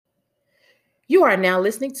You are now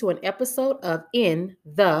listening to an episode of In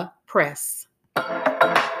the Press.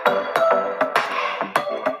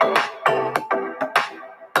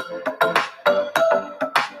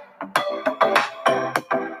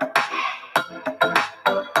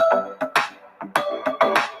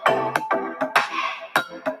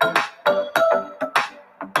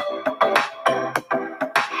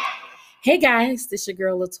 Hey guys, this is your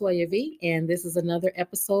girl Latoya V, and this is another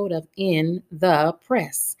episode of In the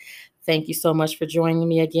Press. Thank you so much for joining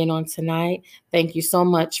me again on tonight. Thank you so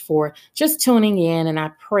much for just tuning in, and I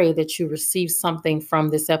pray that you receive something from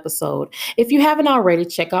this episode. If you haven't already,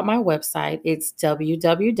 check out my website. It's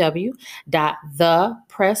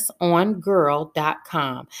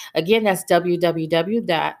www.thepressongirl.com. Again, that's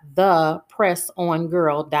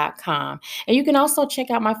www.thepressongirl.com. And you can also check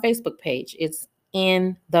out my Facebook page. It's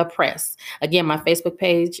In the Press. Again, my Facebook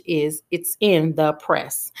page is It's In the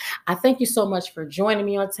Press. I thank you so much for joining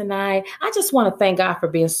me on tonight. I just want to thank God for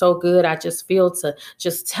being so good. I just feel to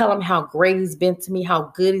just tell him how great he's been to me,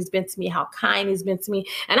 how good he's been to me, how kind he's been to me.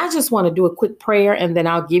 And I just want to do a quick prayer, and then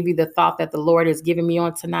I'll give you the thought that the Lord has given me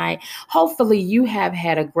on tonight. Hopefully you have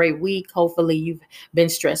had a great week. Hopefully you've been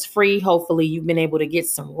stress-free. Hopefully you've been able to get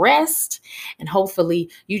some rest, and hopefully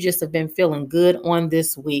you just have been feeling good on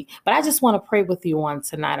this week. But I just want to pray with you on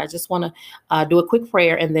tonight. I just want to do a quick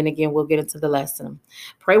prayer, and then again we'll get into the lesson.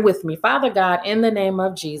 Pray with me. Father God, in the name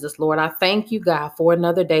of Jesus, Lord, I thank you, God, for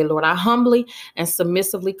another day. Lord, I humbly and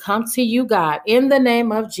submissively come to you, God, in the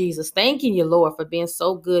name of Jesus, thanking you, Lord, for being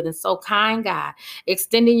so good and so kind, God,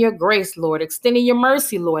 extending your grace, Lord, extending your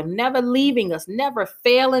mercy, Lord, never leaving us, never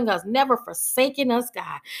failing us, never forsaking us,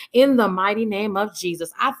 God, in the mighty name of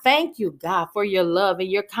Jesus. I thank you, God, for your love and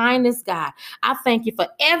your kindness, God. I thank you for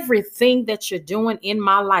everything that you're doing in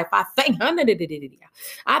my life. I thank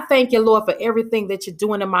you, Lord, for everything that you're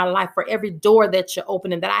doing in my life, for every door that you're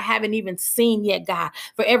opening that I haven't even seen yet, God,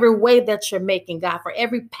 for every way that you're making, God, for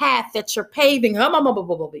every path that you're paving.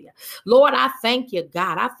 Lord, I thank you,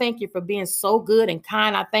 God. I thank you for being so good and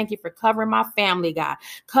kind. I thank you for covering my family, God,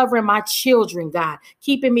 covering my children, God,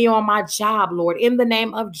 keeping me on my job, Lord, in the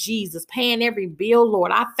name of Jesus, paying every bill,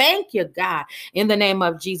 Lord. I thank you, God, in the name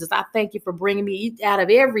of Jesus. I thank you for bringing me out of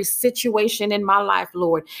every situation in my life,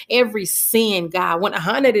 Lord, every sin, God,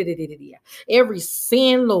 every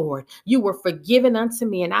sin, Lord, you were forgiven unto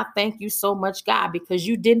me. And I thank you so much, God, because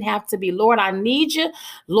you didn't have to be. Lord, I need you.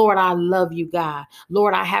 Lord, I love you, God.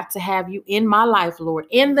 Lord, I have to have you in my life, Lord,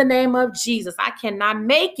 in the name of Jesus. I cannot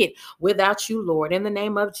make it without you, Lord, in the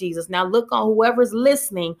name of Jesus. Now look on whoever's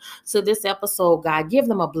listening to this episode, God. Give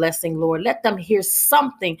them a blessing, Lord. Let them hear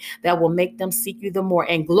something that will make them seek you the more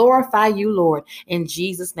and glorify you, Lord. In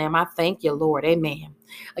Jesus' name, I thank you, Lord. Amen.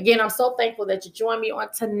 Again, I'm so thankful that you joined me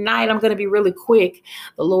on tonight. I'm going to be really quick.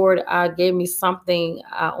 The Lord gave me something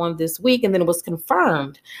on this week, and then it was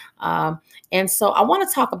confirmed. And so I want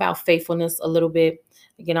to talk about faithfulness a little bit.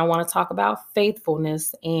 Again, I want to talk about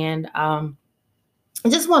faithfulness, and I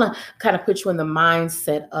just want to kind of put you in the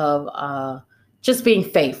mindset of just being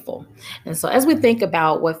faithful. And so as we think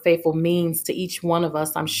about what faithful means to each one of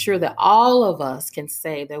us, I'm sure that all of us can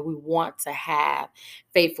say that we want to have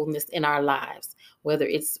faithfulness in our lives, whether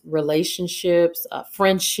it's relationships,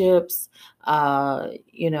 friendships,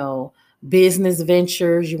 business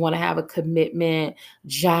ventures, you want to have a commitment,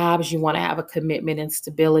 jobs, you want to have a commitment and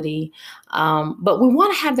stability. But we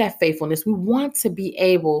want to have that faithfulness. We want to be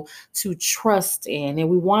able to trust in, and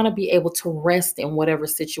we want to be able to rest in whatever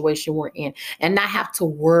situation we're in and not have to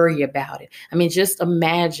worry about it. I mean, just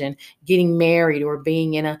imagine getting married or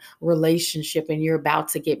being in a relationship and you're about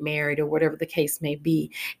to get married or whatever the case may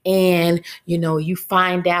be. And, you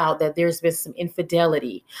find out that there's been some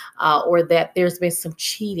infidelity or that there's been some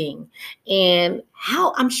cheating. And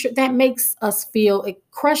how I'm sure that makes us feel, it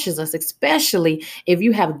crushes us, especially if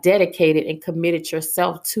you have dedicated and committed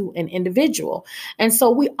yourself to an individual. And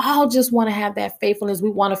so we all just want to have that faithfulness.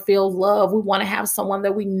 We want to feel love. We want to have someone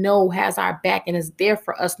that we know has our back and is there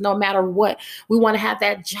for us no matter what. We want to have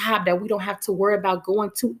that job that we don't have to worry about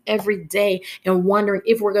going to every day and wondering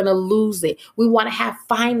if we're going to lose it. We want to have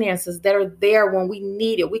finances that are there when we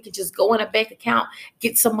need it. We can just go in a bank account,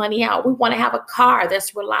 get some money out. We want to have a car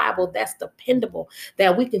that's reliable, that's dependable,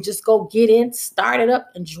 that we can just go get in, start it up,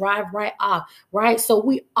 and drive right off, right? So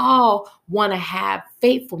we all want to have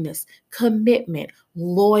faithfulness, commitment,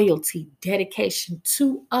 loyalty, dedication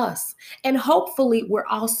to us. And hopefully we're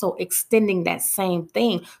also extending that same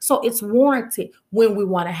thing. So it's warranted when we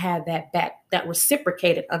want to have that back, that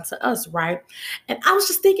reciprocated unto us, right? And I was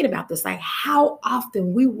just thinking about this, like how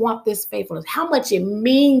often we want this faithfulness, how much it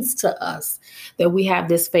means to us that we have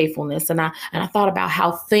this faithfulness. And I thought about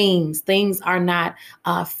how things are not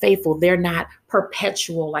faithful. They're not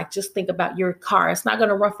perpetual. Like, just think about your car. It's not going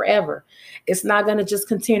to run forever. It's not going to just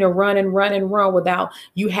continue to run and run and run without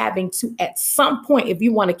you having to, at some point, if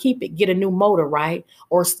you want to keep it, get a new motor, right?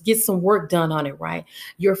 Or get some work done on it, right?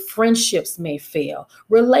 Your friendships may fail.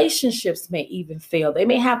 Relationships may even fail. They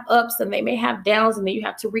may have ups and they may have downs, and then you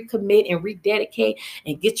have to recommit and rededicate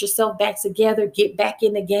and get yourself back together, get back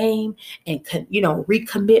in the game, and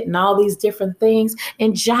recommit and all these different things.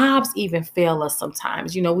 And jobs even fail us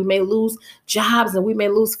sometimes. We may lose jobs and we may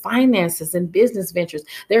lose finances and business ventures.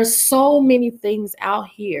 There's so many things out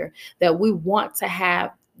here that we want to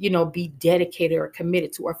have, be dedicated or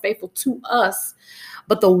committed to or faithful to us.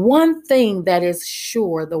 But the one thing that is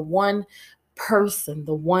sure, the one person,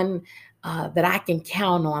 the one that I can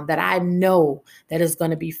count on, that I know that is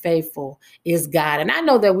going to be faithful, is God. And I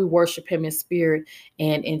know that we worship him in spirit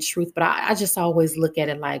and in truth, but I just always look at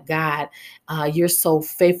it like, God, you're so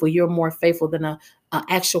faithful. You're more faithful than a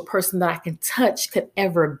actual person that I can touch could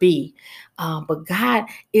ever be. But God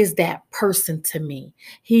is that person to me.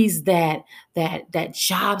 He's that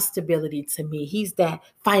job stability to me. He's that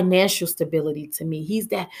financial stability to me. He's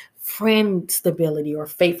that friend stability or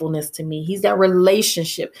faithfulness to me. He's that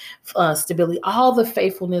relationship stability, all the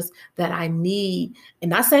faithfulness that I need.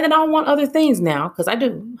 And not saying that I don't want other things now, because I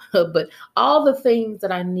do, but all the things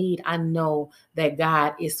that I need, I know that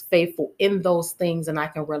God is faithful in those things, and I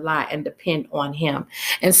can rely and depend on him.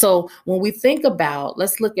 And so when we think about,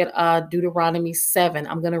 let's look at Deuteronomy 7.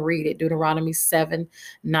 I'm going to read it. Deuteronomy 7,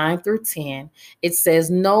 9 through 10. It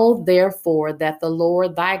says, "Know therefore that the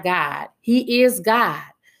Lord thy God, he is God,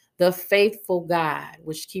 the faithful God,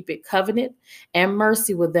 which keepeth covenant and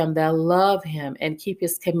mercy with them that love him and keep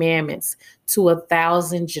his commandments to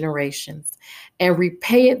 1,000 generations, and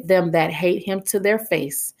repayeth them that hate him to their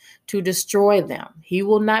face, to destroy them. He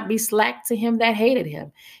will not be slack to him that hated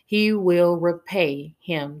him. He will repay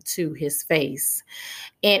him to his face."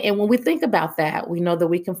 And when we think about that, we know that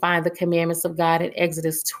we can find the commandments of God in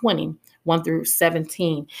Exodus 20, 1 through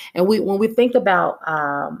 17. And when we think about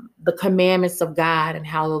the commandments of God and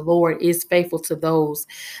how the Lord is faithful to those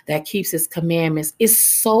that keeps his commandments, it's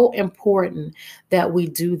so important that we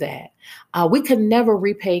do that. We can never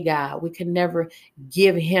repay God. We can never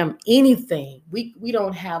give him anything. We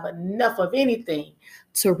don't have enough of anything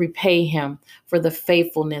to repay him for the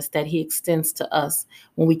faithfulness that he extends to us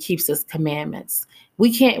when we keep his commandments.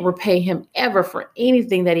 We can't repay him ever for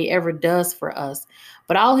anything that he ever does for us.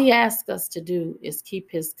 But all he asks us to do is keep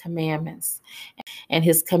his commandments. And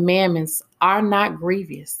his commandments are not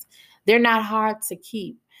grievous. They're not hard to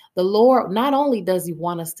keep. The Lord, not only does he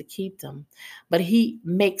want us to keep them, but he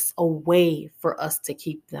makes a way for us to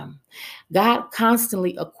keep them. God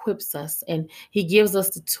constantly equips us, and he gives us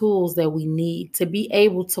the tools that we need to be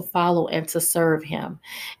able to follow and to serve him.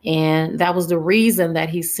 And that was the reason that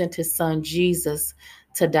he sent his son Jesus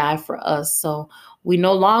to die for us. So we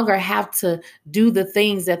no longer have to do the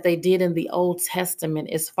things that they did in the Old Testament,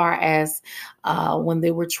 as far as when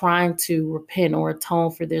they were trying to repent or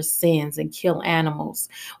atone for their sins and kill animals.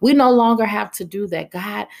 We no longer have to do that.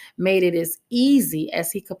 God made it as easy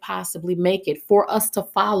as he could possibly make it for us to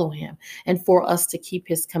follow him and for us to keep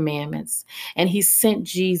his commandments. And he sent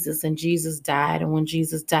Jesus, and Jesus died. And when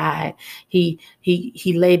Jesus died, he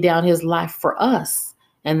laid down his life for us.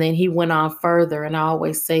 And then he went on further, and I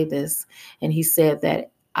always say this, and he said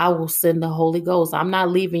that I will send the Holy Ghost. I'm not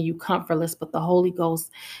leaving you comfortless, but the Holy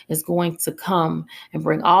Ghost is going to come and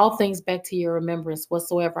bring all things back to your remembrance,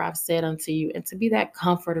 whatsoever I've said unto you, and to be that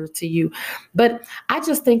comforter to you. But I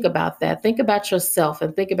just think about that. Think about yourself,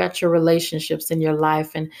 and think about your relationships in your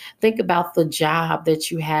life, and think about the job that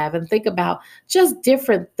you have, and think about just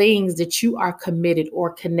different things that you are committed or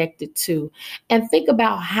connected to. And think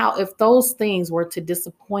about how, if those things were to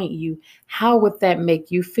disappoint you, how would that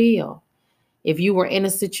make you feel? If you were in a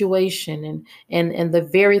situation and the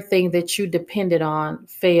very thing that you depended on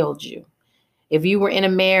failed you. If you were in a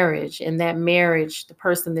marriage and that marriage, the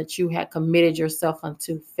person that you had committed yourself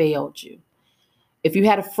unto failed you. If you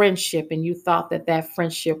had a friendship and you thought that that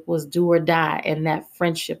friendship was do or die, and that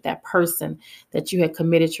friendship, that person that you had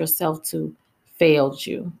committed yourself to failed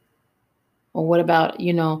you. Or what about,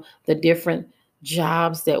 the different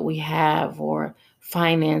jobs that we have, or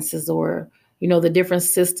finances, or, the different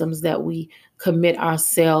systems that we commit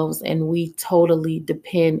ourselves and we totally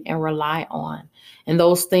depend and rely on. And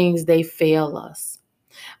those things, they fail us.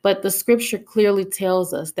 But the scripture clearly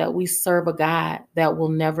tells us that we serve a God that will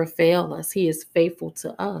never fail us. He is faithful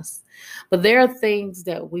to us. But there are things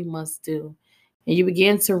that we must do. And you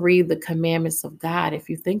begin to read the commandments of God. If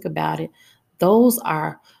you think about it, those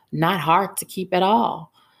are not hard to keep at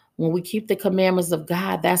all. When we keep the commandments of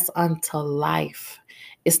God, that's unto life.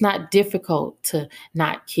 It's not difficult to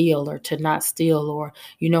not kill or to not steal, or,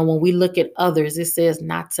 when we look at others, it says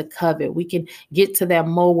not to covet. We can get to that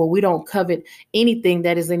mode where we don't covet anything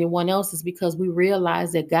that is anyone else's, because we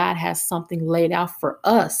realize that God has something laid out for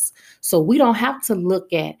us. So we don't have to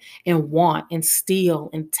look at and want and steal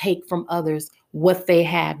and take from others what they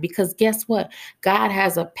have, because guess what? God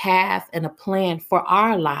has a path and a plan for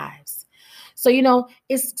our lives. So,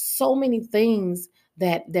 it's so many things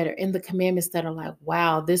that are in the commandments that are like,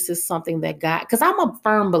 wow, this is something that God, because I'm a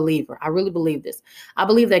firm believer. I really believe this. I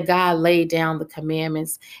believe that God laid down the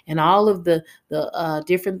commandments and all of the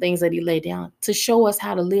different things that he laid down to show us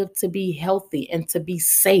how to live, to be healthy and to be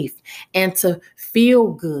safe and to feel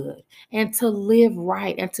good and to live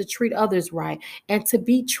right and to treat others right and to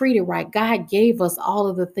be treated right. God gave us all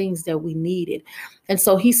of the things that we needed. And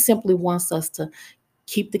so he simply wants us to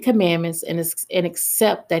keep the commandments and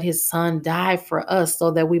accept that his son died for us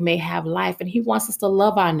so that we may have life. And he wants us to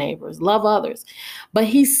love our neighbors, love others. But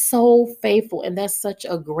he's so faithful. And that's such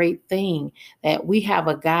a great thing, that we have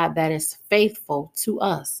a God that is faithful to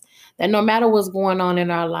us, that no matter what's going on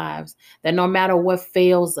in our lives, that no matter what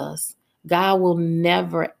fails us, God will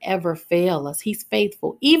never, ever fail us. He's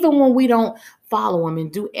faithful. Even when we don't follow him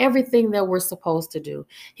and do everything that we're supposed to do,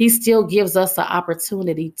 he still gives us an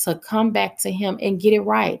opportunity to come back to him and get it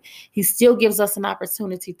right. He still gives us an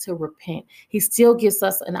opportunity to repent. He still gives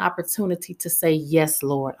us an opportunity to say, yes,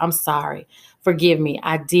 Lord, I'm sorry. Forgive me.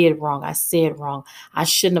 I did wrong. I said wrong. I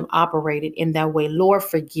shouldn't have operated in that way. Lord,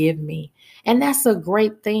 forgive me. And that's a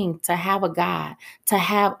great thing, to have a God, to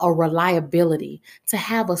have a reliability, to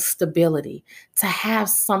have a stability, to have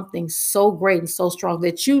something so great and so strong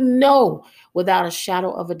that without a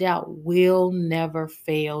shadow of a doubt will never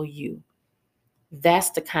fail you. That's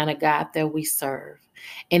the kind of God that we serve.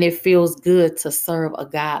 And it feels good to serve a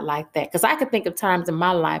God like that. Because I can think of times in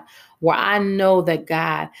my life where I know that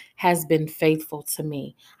God has been faithful to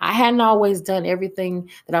me. I hadn't always done everything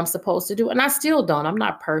that I'm supposed to do. And I still don't. I'm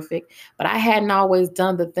not perfect. But I hadn't always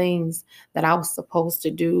done the things that I was supposed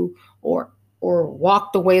to do, or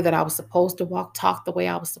walk the way that I was supposed to walk, talk the way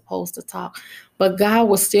I was supposed to talk. But God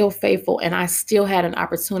was still faithful. And I still had an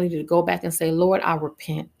opportunity to go back and say, Lord, I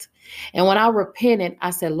repent. And when I repented, I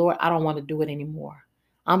said, Lord, I don't want to do it anymore.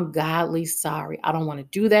 I'm godly sorry. I don't want to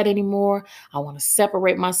do that anymore. I want to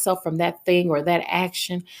separate myself from that thing or that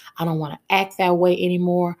action. I don't want to act that way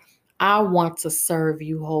anymore. I want to serve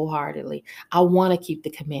you wholeheartedly. I want to keep the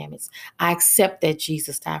commandments. I accept that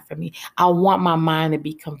Jesus died for me. I want my mind to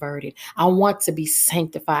be converted. I want to be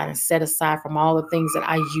sanctified and set aside from all the things that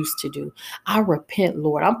I used to do. I repent,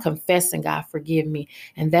 Lord. I'm confessing, God, forgive me.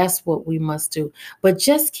 And that's what we must do. But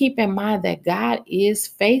just keep in mind that God is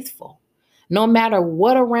faithful. No matter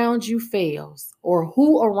what around you fails or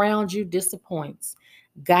who around you disappoints,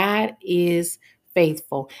 God is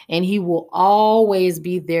faithful, and he will always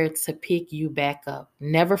be there to pick you back up.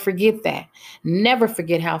 Never forget that. Never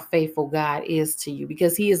forget how faithful God is to you,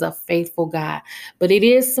 because he is a faithful God. But it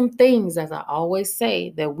is some things, as I always say,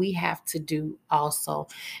 that we have to do also.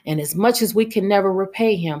 And as much as we can never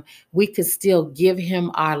repay him, we could still give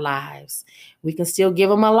him our lives. We can still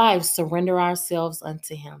give him a life, surrender ourselves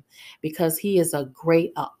unto him, because he is a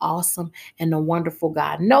great, a awesome, and a wonderful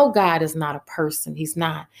God. No, God is not a person. He's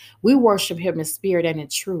not. We worship him in spirit and in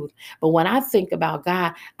truth. But when I think about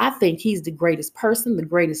God, I think he's the greatest person, the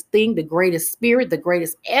greatest thing, the greatest spirit, the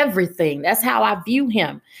greatest everything. That's how I view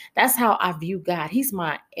him. That's how I view God. He's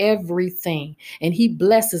my everything. And he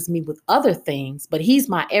blesses me with other things, but he's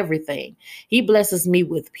my everything. He blesses me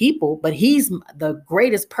with people, but he's the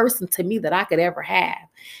greatest person to me that I could ever have.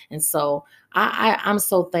 And so I'm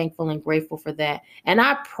so thankful and grateful for that. And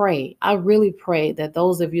I really pray that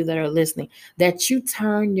those of you that are listening, that you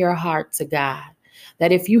turn your heart to God,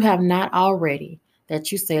 that if you have not already,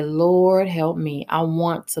 that you say, Lord, help me. I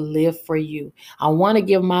want to live for you. I want to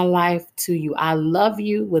give my life to you. I love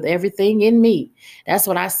you with everything in me. That's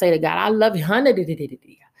what I say to God. I love you.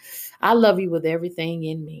 I love you with everything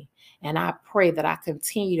in me. And I pray that I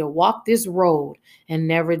continue to walk this road and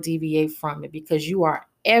never deviate from it, because you are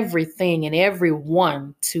everything and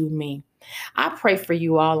everyone to me. I pray for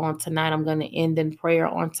you all on tonight. I'm going to end in prayer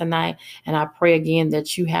on tonight. And I pray again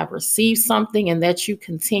that you have received something and that you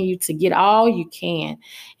continue to get all you can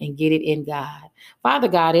and get it in God. Father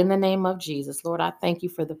God, in the name of Jesus, Lord, I thank you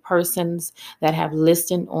for the persons that have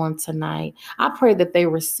listened on tonight. I pray that they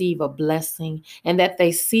receive a blessing and that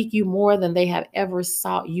they seek you more than they have ever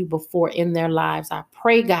sought you before in their lives. I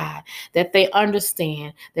pray, God, that they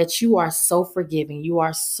understand that you are so forgiving, you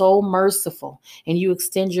are so merciful, and you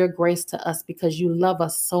extend your grace to us because you love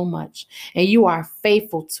us so much and you are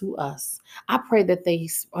faithful to us. I pray that they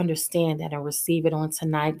understand that and receive it on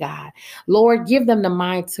tonight, God. Lord, give them the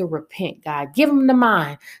mind to repent, God. Give them the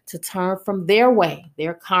mind to turn from their way,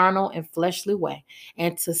 their carnal and fleshly way,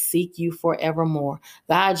 and to seek you forevermore.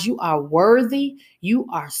 God, you are worthy. You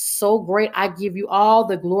are so great. I give you all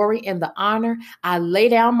the glory and the honor. I lay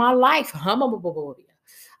down my life.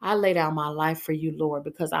 I lay down my life for you, Lord,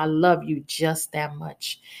 because I love you just that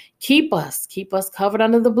much. Keep us covered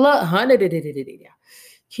under the blood.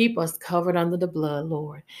 Keep us covered under the blood,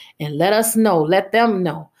 Lord. And let us know, let them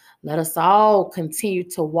know, let us all continue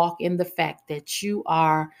to walk in the fact that you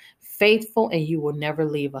are faithful and you will never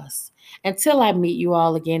leave us. Until I meet you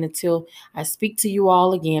all again, until I speak to you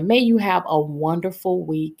all again, may you have a wonderful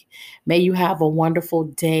week. May you have a wonderful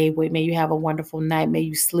day. May you have a wonderful night. May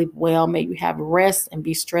you sleep well. May you have rest and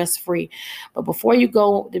be stress-free. But before you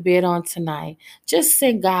go to bed on tonight, just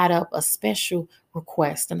send God up a special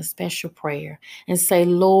request and a special prayer and say,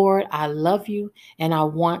 Lord, I love you and I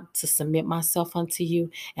want to submit myself unto you.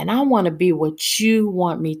 And I want to be what you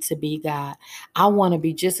want me to be, God. I want to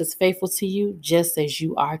be just as faithful to you, just as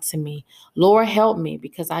you are to me. Lord, help me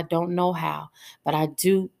because I don't know how, but I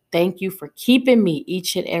do thank you for keeping me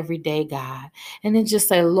each and every day, God. And then just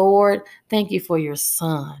say, Lord, thank you for your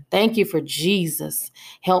son. Thank you for Jesus.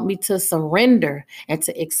 Help me to surrender and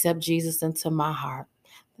to accept Jesus into my heart.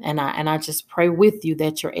 And I just pray with you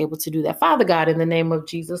that you're able to do that. Father God, in the name of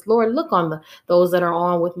Jesus, Lord, look on those that are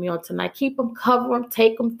on with me on tonight. Keep them, cover them,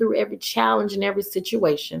 take them through every challenge and every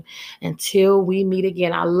situation until we meet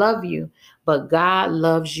again. I love you, but God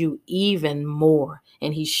loves you even more,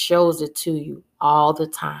 and he shows it to you all the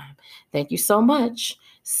time. Thank you so much.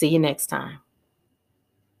 See you next time.